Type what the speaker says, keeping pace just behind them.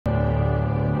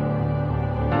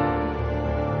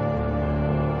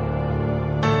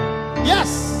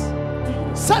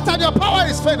Satan, your power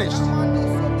is finished.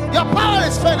 Your power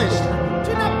is finished.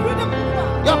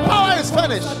 Your power is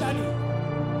finished.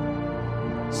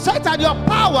 Satan, your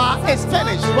power is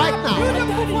finished right now.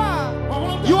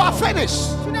 You are finished.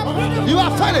 You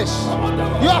are finished.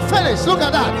 You are finished. Look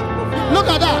at that. Look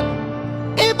at that.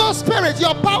 Evil spirit,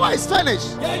 your power is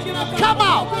finished. Come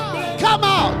out. Come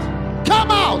out. Come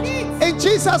out. In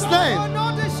Jesus' name.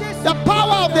 The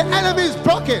power of the enemy is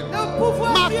broken.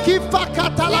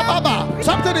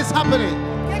 Something is happening.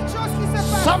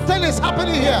 Something is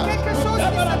happening here.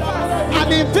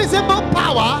 An invisible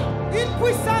power.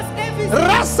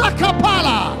 Rasa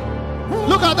Kapala.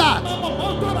 Look at that.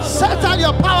 Satan,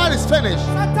 your power is finished.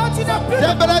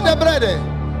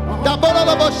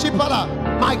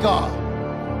 My God.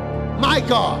 My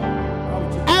God.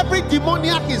 Every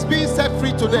demoniac is being set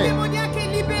free today.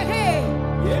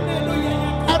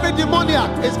 Every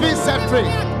demoniac is being set free.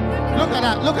 Look at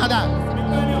that. Look at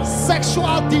that.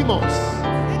 Sexual demons.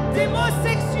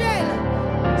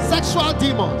 Sexual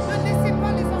demons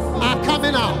are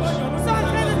coming out.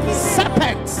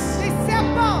 Serpents,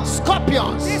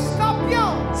 scorpions,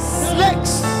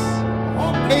 snakes.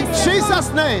 In Jesus'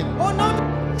 name.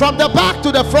 From the back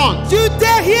to the front. Du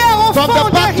derrière au From fond,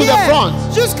 the back to the derrière, front.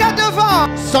 jusqu'à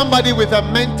devant. Somebody with a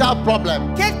mental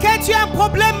problem. Quelqu'un qui a un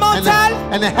problème mental.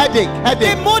 And a headache.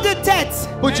 Des maux de tête.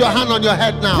 Put your hand on your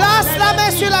head now. Place la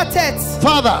main sur la tête.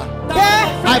 Father, Père,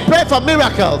 I pray for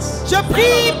miracles. je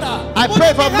prie. I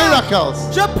pray for miracles.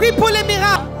 Je prie pour les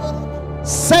miracles.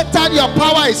 Satan, your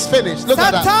power is finished. Look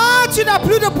at that. Satan, tu n'as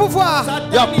plus de pouvoir.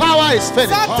 Your power is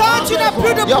finished. Satan, tu n'as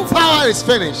plus de Your pouvoir. power is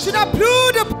finished. Tu n'as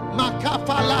plus de pouvoir.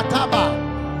 Makafalataba.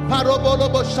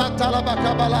 Parobolobo Shantalaba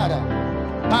Kabalada.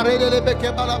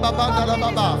 Paredelebeke Balababanda la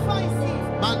Baba.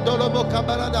 Mandolobo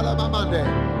Kabalada la Mamande.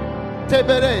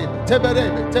 Teberebe,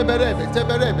 Teberebe, Teberebe,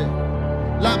 Teberebe.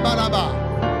 Lambaraba.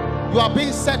 You are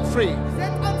being set free.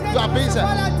 You are being set.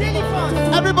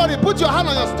 Everybody, put your hand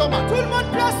on your stomach. Tout le monde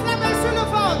place la main sur le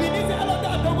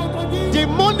ventre.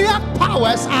 Demoniac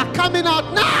powers are coming out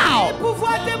now. Les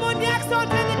pouvoirs démoniaques sont en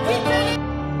train de quitter.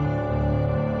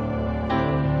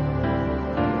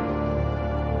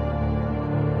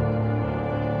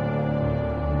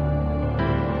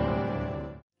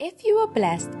 If you were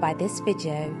blessed by this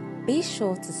video, be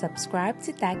sure to subscribe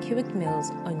to Dag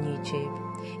Heward-Mills on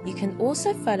YouTube. You can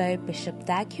also follow Bishop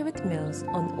Dag Heward-Mills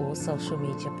on all social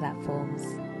media platforms.